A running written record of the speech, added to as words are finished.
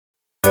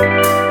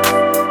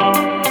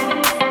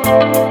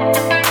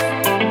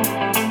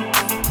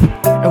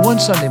And one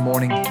Sunday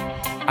morning,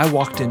 I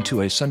walked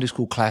into a Sunday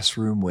school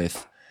classroom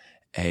with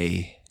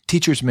a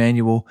teacher's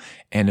manual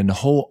and a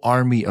whole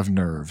army of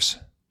nerves.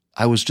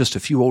 I was just a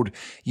few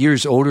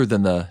years older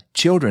than the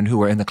children who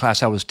were in the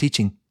class I was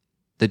teaching.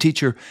 The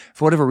teacher,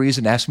 for whatever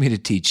reason, asked me to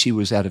teach. She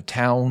was out of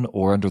town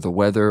or under the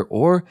weather,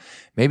 or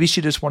maybe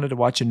she just wanted to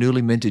watch a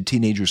newly minted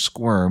teenager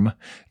squirm,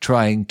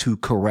 trying to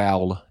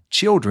corral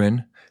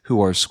children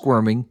who are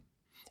squirming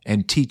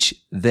and teach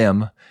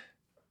them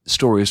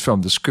stories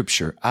from the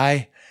scripture.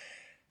 I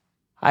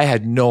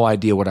had no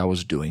idea what I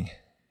was doing.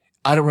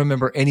 I don't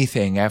remember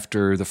anything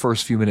after the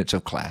first few minutes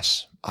of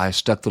class. I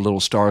stuck the little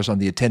stars on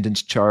the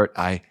attendance chart.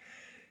 I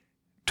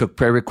took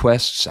prayer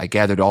requests. I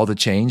gathered all the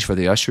change for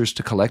the ushers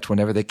to collect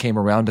whenever they came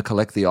around to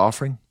collect the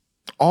offering.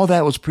 All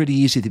that was pretty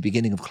easy at the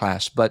beginning of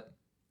class, but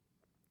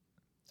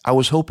I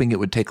was hoping it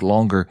would take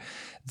longer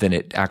than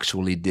it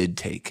actually did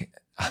take.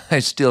 I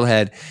still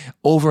had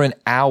over an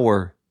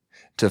hour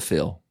to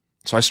fill.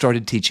 So I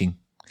started teaching,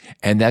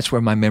 and that's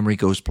where my memory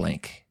goes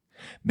blank.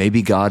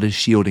 Maybe God is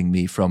shielding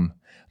me from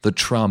the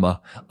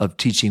trauma of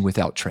teaching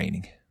without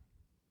training.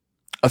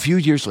 A few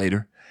years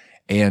later,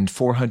 and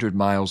 400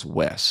 miles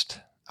west,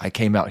 I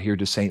came out here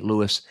to St.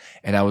 Louis,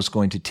 and I was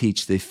going to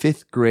teach the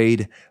 5th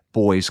grade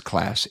boys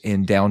class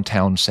in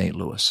downtown St.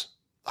 Louis.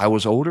 I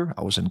was older.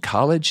 I was in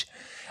college.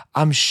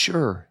 I'm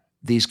sure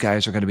these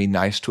guys are going to be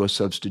nice to a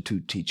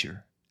substitute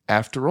teacher.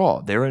 After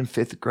all, they're in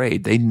 5th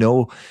grade. They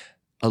know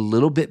a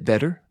little bit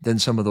better than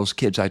some of those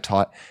kids I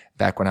taught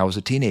back when I was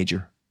a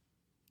teenager.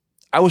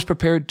 I was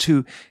prepared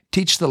to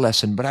teach the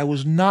lesson, but I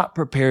was not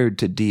prepared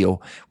to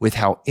deal with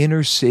how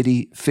inner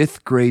city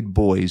 5th grade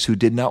boys who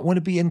did not want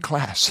to be in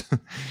class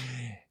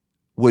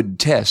would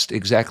test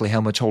exactly how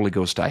much Holy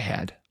Ghost I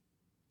had.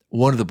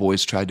 One of the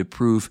boys tried to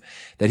prove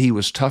that he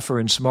was tougher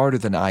and smarter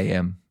than I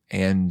am.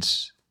 And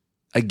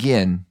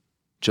again,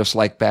 just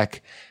like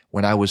back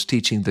when I was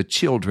teaching the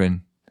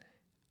children,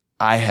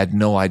 I had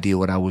no idea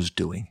what I was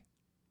doing.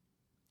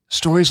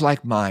 Stories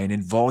like mine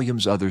and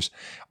volumes others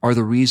are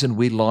the reason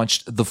we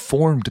launched the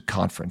Formed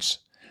Conference,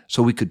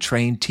 so we could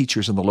train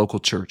teachers in the local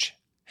church.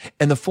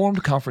 And the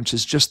Formed Conference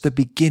is just the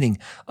beginning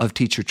of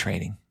teacher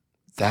training.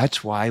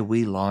 That's why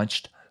we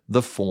launched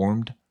the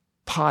Formed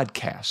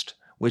Podcast,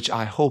 which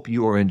I hope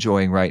you are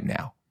enjoying right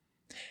now.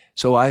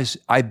 So as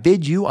I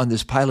bid you on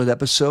this pilot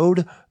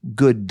episode,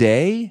 good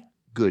day.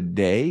 Good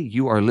day.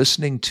 You are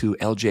listening to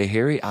LJ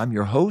Harry. I'm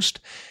your host,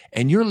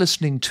 and you're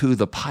listening to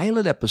the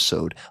pilot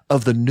episode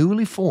of the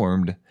newly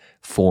Formed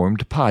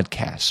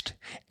Podcast.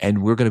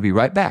 And we're going to be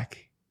right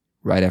back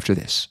right after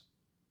this.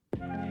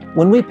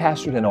 When we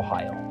pastored in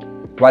Ohio,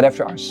 right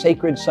after our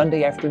sacred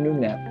Sunday afternoon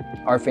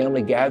nap, our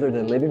family gathered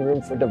in the living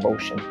room for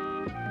devotion.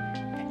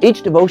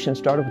 Each devotion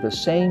started with the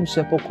same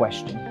simple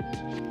question: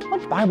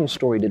 what Bible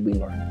story did we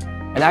learn?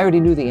 And I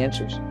already knew the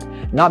answers,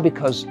 not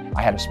because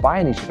I had a spy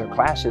in each of their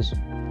classes,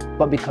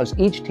 but because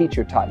each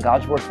teacher taught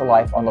God's Word for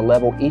Life on a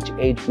level each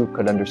age group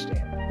could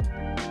understand.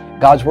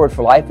 God's Word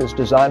for Life is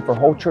designed for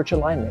whole church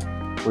alignment,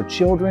 where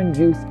children,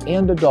 youth,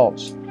 and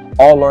adults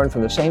all learn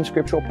from the same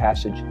scriptural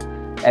passage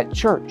at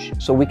church,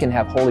 so we can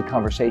have holy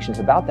conversations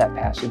about that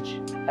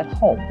passage at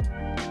home.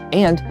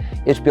 And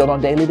it's built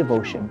on daily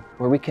devotion,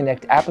 where we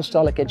connect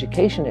apostolic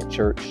education at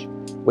church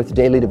with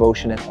daily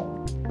devotion at home.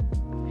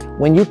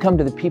 When you come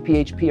to the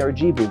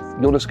PPHPRG booth,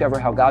 you'll discover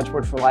how God's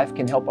Word for Life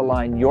can help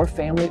align your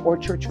family or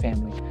church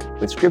family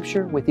with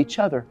Scripture, with each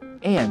other,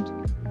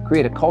 and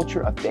create a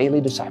culture of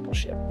daily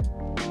discipleship.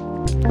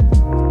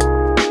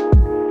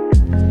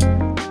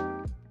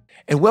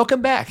 And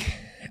welcome back.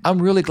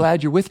 I'm really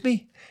glad you're with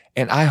me,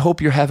 and I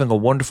hope you're having a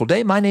wonderful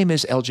day. My name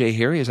is LJ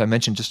Harry, as I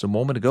mentioned just a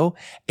moment ago,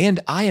 and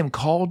I am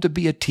called to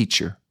be a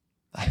teacher.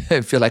 I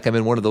feel like I'm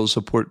in one of those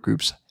support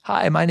groups.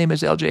 Hi, my name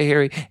is LJ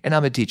Harry, and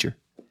I'm a teacher.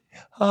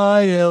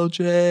 Hi,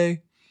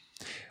 LJ.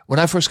 When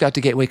I first got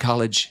to Gateway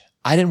College,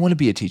 I didn't want to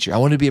be a teacher. I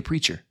wanted to be a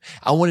preacher.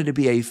 I wanted to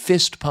be a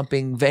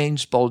fist-pumping,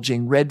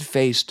 veins-bulging,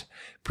 red-faced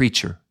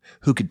preacher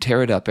who could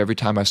tear it up every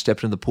time I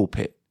stepped in the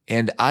pulpit.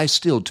 And I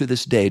still, to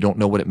this day, don't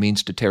know what it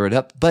means to tear it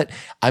up, but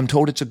I'm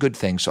told it's a good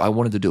thing, so I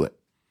wanted to do it.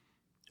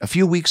 A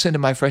few weeks into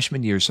my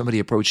freshman year, somebody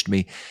approached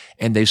me,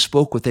 and they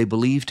spoke what they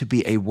believed to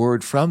be a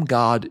word from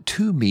God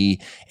to me,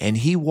 and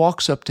he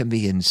walks up to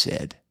me and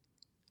said,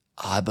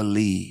 I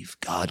believe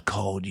God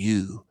called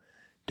you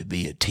to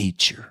be a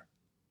teacher.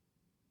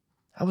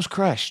 I was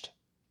crushed.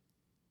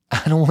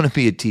 I don't want to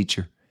be a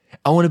teacher.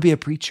 I want to be a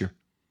preacher.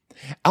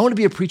 I want to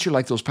be a preacher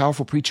like those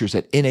powerful preachers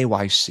at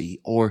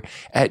NAYC or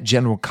at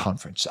General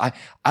Conference.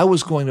 I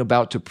was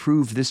about to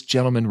prove this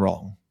gentleman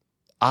wrong.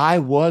 I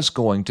was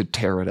going to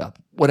tear it up,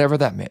 whatever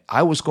that meant.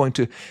 I was going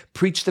to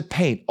preach the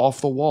paint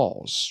off the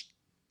walls,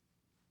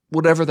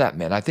 whatever that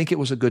meant. I think it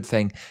was a good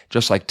thing,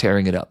 just like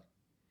tearing it up.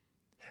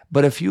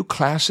 But a few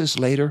classes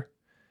later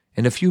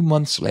and a few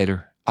months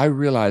later, I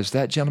realized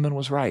that gentleman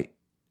was right.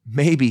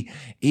 Maybe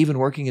even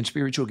working in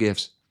spiritual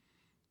gifts.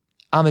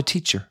 I'm a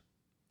teacher.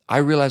 I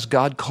realized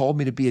God called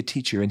me to be a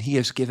teacher, and he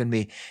has given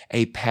me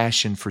a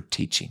passion for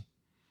teaching.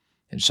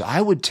 And so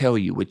I would tell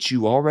you what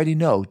you already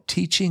know,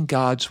 teaching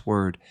God's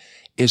word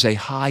is a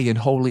high and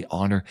holy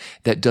honor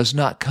that does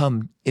not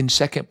come in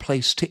second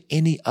place to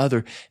any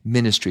other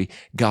ministry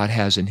God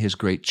has in his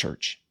great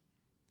church.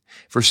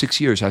 For 6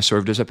 years, I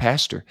served as a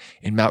pastor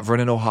in Mount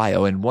Vernon,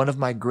 Ohio, and one of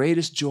my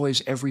greatest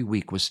joys every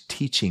week was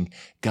teaching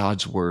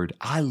God's word.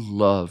 I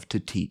love to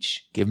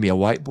teach. Give me a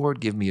whiteboard,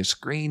 give me a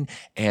screen,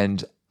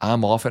 and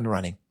I'm off and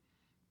running.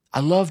 I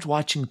loved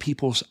watching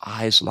people's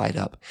eyes light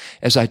up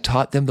as I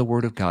taught them the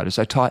Word of God, as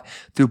I taught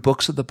through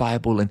books of the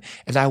Bible, and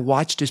I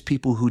watched as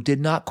people who did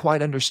not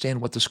quite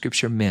understand what the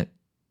Scripture meant.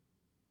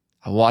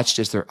 I watched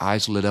as their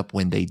eyes lit up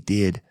when they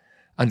did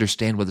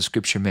understand what the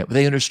Scripture meant.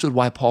 They understood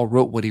why Paul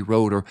wrote what he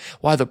wrote or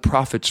why the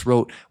prophets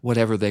wrote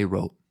whatever they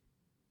wrote.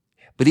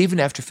 But even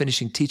after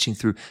finishing teaching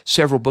through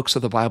several books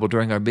of the Bible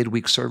during our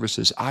midweek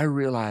services, I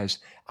realized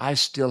I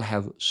still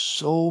have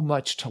so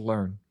much to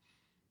learn.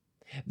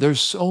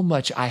 There's so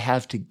much I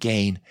have to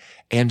gain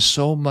and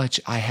so much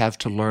I have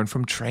to learn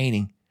from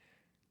training.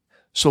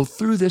 So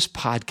through this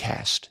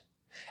podcast,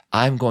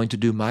 I'm going to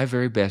do my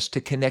very best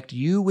to connect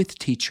you with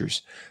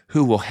teachers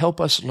who will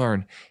help us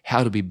learn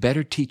how to be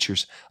better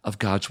teachers of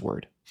God's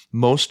Word.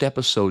 Most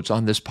episodes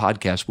on this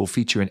podcast will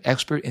feature an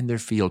expert in their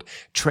field,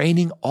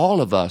 training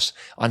all of us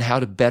on how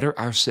to better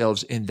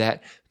ourselves in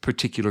that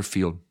particular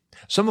field.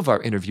 Some of our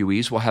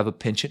interviewees will have a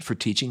penchant for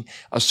teaching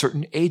a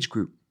certain age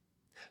group.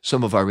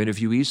 Some of our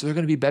interviewees, they're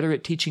going to be better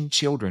at teaching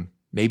children.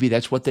 Maybe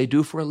that's what they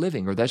do for a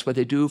living, or that's what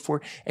they do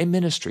for a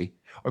ministry.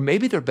 Or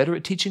maybe they're better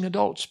at teaching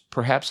adults.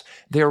 Perhaps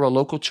they're a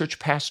local church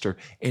pastor,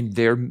 and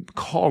their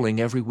calling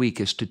every week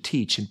is to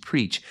teach and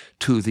preach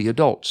to the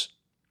adults.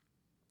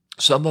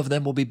 Some of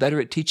them will be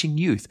better at teaching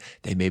youth.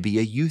 They may be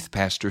a youth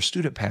pastor,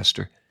 student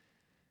pastor.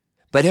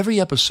 But every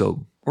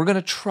episode, we're going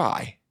to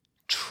try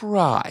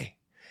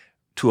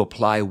to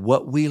apply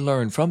what we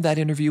learn from that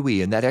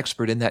interviewee and that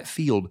expert in that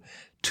field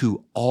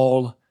to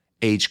all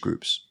age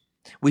groups.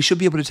 We should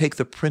be able to take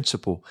the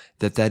principle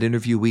that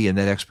interviewee and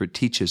that expert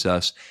teaches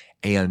us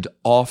and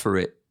offer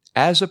it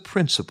as a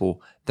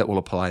principle that will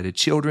apply to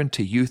children,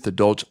 to youth,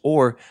 adults,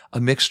 or a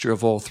mixture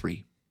of all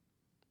three.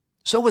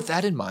 So with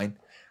that in mind,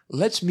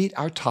 let's meet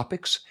our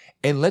topics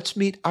and let's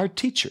meet our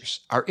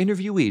teachers, our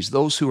interviewees,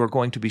 those who are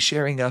going to be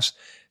sharing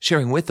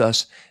with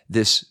us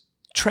this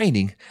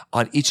training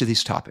on each of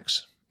these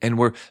topics. And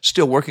we're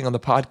still working on the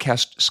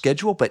podcast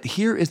schedule, but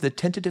here is the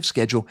tentative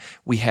schedule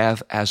we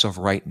have as of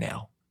right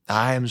now.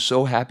 I am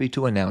so happy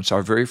to announce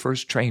our very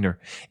first trainer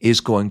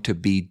is going to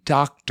be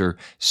Dr.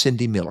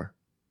 Cindy Miller.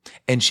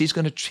 And she's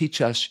going to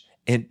teach us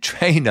and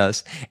train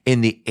us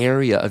in the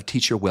area of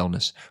teacher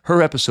wellness.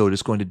 Her episode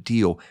is going to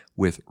deal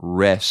with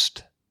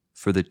rest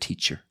for the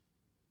teacher.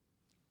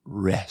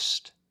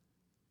 Rest.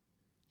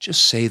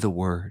 Just say the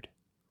word,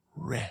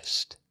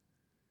 rest.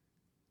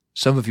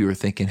 Some of you are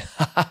thinking,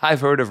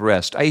 I've heard of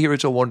rest. I hear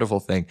it's a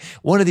wonderful thing.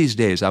 One of these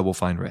days I will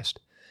find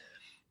rest.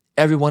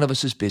 Every one of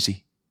us is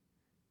busy.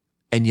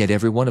 And yet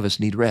every one of us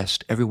need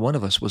rest. Every one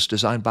of us was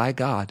designed by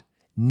God,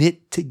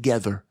 knit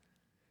together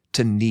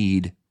to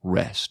need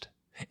rest.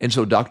 And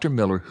so Dr.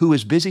 Miller, who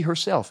is busy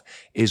herself,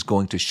 is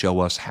going to show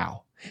us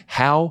how.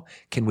 How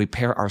can we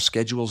pare our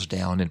schedules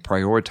down and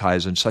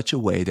prioritize in such a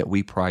way that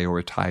we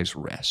prioritize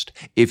rest?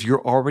 If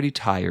you're already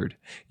tired,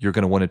 you're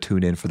going to want to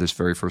tune in for this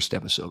very first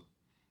episode.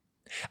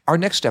 Our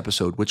next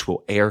episode, which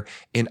will air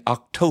in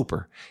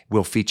October,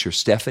 will feature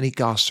Stephanie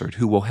Gossard,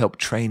 who will help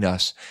train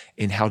us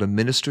in how to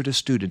minister to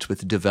students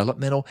with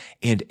developmental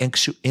and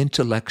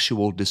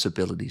intellectual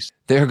disabilities.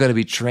 They are going to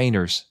be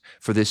trainers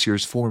for this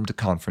year's Formed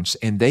Conference,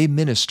 and they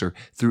minister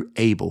through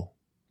ABLE,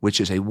 which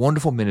is a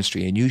wonderful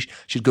ministry. And you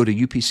should go to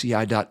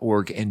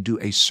upci.org and do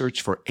a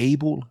search for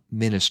ABLE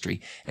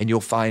Ministry, and you'll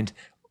find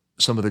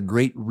some of the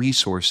great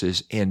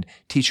resources and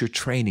teacher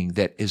training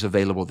that is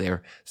available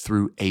there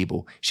through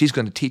ABLE. She's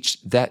going to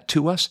teach that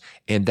to us,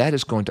 and that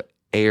is going to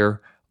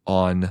air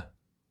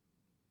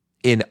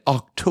in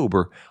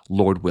October,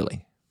 Lord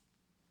willing.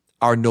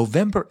 Our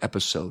November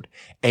episode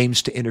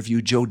aims to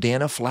interview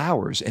Jordana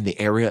Flowers in the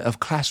area of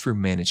classroom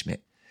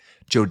management.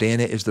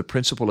 Jordana is the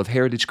principal of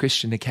Heritage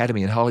Christian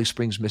Academy in Holly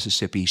Springs,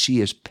 Mississippi.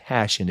 She is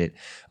passionate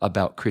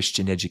about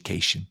Christian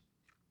education.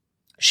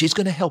 She's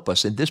going to help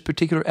us in this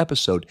particular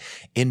episode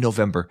in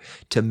November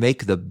to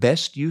make the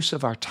best use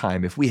of our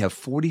time. If we have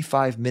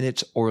 45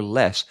 minutes or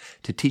less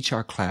to teach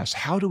our class,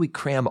 how do we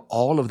cram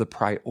all of the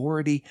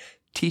priority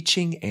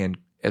teaching, and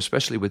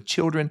especially with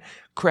children,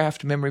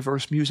 craft, memory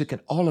verse, music, and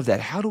all of that?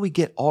 How do we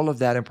get all of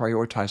that and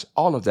prioritize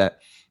all of that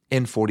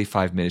in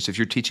 45 minutes? If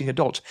you're teaching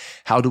adults,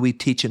 how do we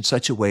teach in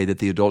such a way that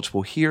the adults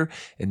will hear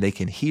and they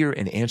can hear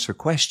and answer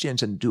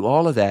questions and do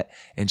all of that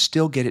and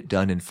still get it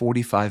done in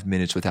 45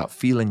 minutes without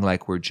feeling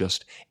like we're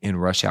just in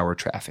rush hour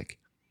traffic?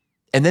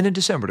 And then in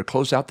December, to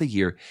close out the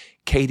year,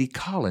 Katie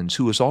Collins,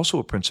 who is also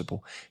a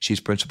principal, she's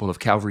principal of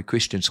Calvary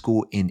Christian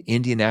School in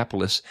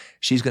Indianapolis.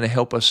 She's going to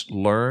help us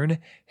learn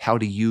how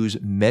to use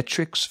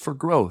metrics for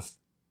growth.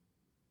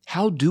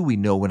 How do we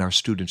know when our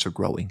students are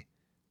growing?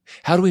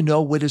 How do we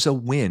know what is a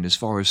win as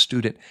far as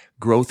student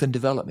growth and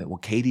development? Well,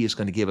 Katie is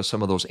going to give us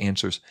some of those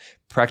answers,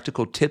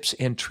 practical tips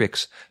and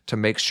tricks to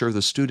make sure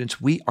the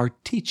students we are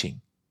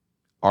teaching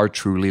are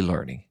truly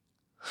learning.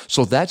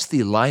 So that's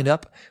the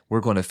lineup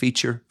we're going to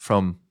feature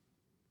from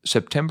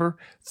September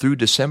through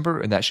December,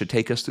 and that should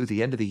take us through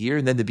the end of the year.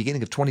 And then the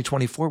beginning of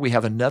 2024, we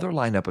have another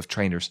lineup of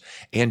trainers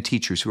and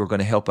teachers who are going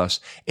to help us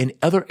in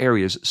other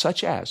areas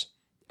such as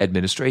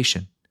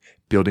administration,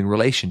 building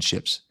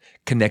relationships,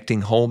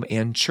 connecting home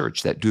and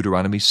church, that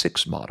Deuteronomy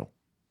 6 model,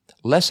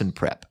 lesson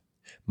prep,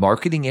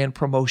 marketing and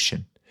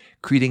promotion,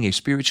 creating a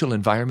spiritual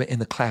environment in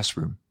the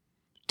classroom,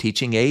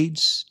 teaching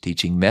aids,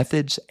 teaching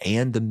methods,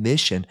 and the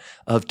mission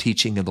of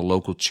teaching in the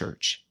local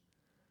church.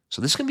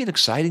 So this is going to be an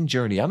exciting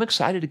journey. I'm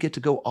excited to get to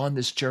go on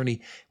this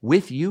journey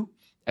with you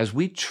as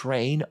we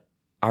train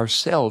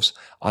ourselves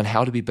on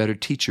how to be better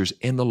teachers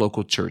in the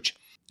local church.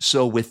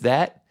 So with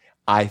that,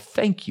 I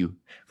thank you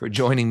for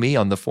joining me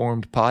on the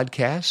Formed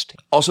podcast.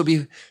 Also,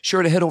 be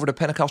sure to head over to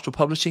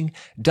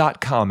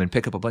PentecostalPublishing.com and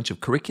pick up a bunch of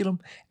curriculum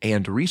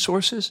and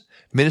resources.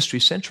 Ministry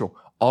Central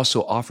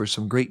also offers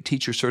some great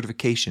teacher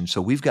certifications.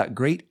 So we've got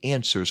great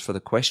answers for the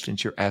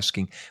questions you're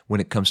asking when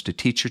it comes to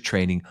teacher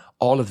training.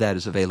 All of that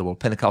is available at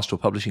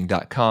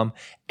PentecostalPublishing.com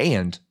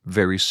and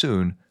very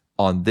soon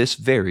on this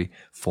very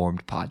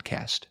Formed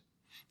podcast.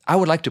 I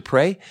would like to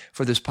pray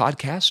for this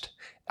podcast.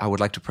 I would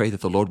like to pray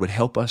that the Lord would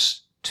help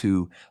us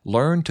to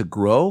learn, to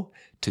grow,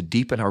 to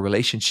deepen our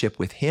relationship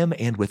with Him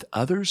and with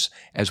others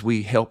as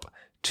we help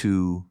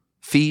to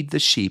feed the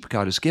sheep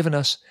God has given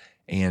us,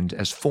 and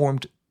as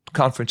Formed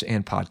Conference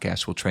and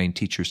podcast will train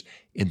teachers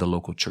in the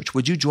local church.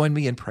 Would you join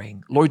me in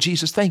praying? Lord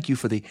Jesus, thank you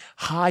for the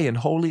high and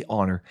holy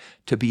honor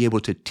to be able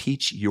to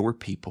teach your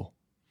people.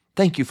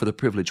 Thank you for the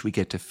privilege we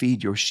get to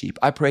feed your sheep.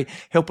 I pray,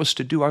 help us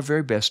to do our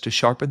very best to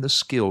sharpen the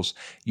skills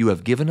you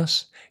have given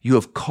us. You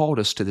have called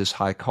us to this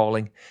high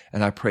calling,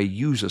 and I pray,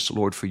 use us,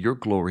 Lord, for your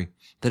glory,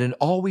 that in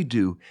all we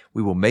do,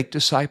 we will make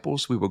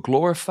disciples, we will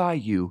glorify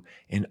you.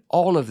 In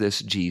all of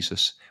this,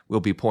 Jesus, we'll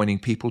be pointing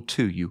people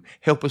to you.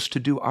 Help us to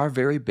do our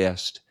very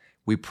best.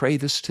 We pray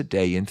this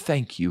today and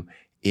thank you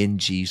in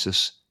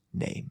Jesus'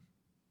 name.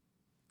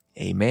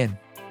 Amen.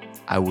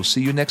 I will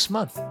see you next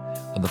month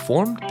on the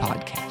Formed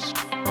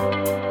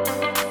Podcast.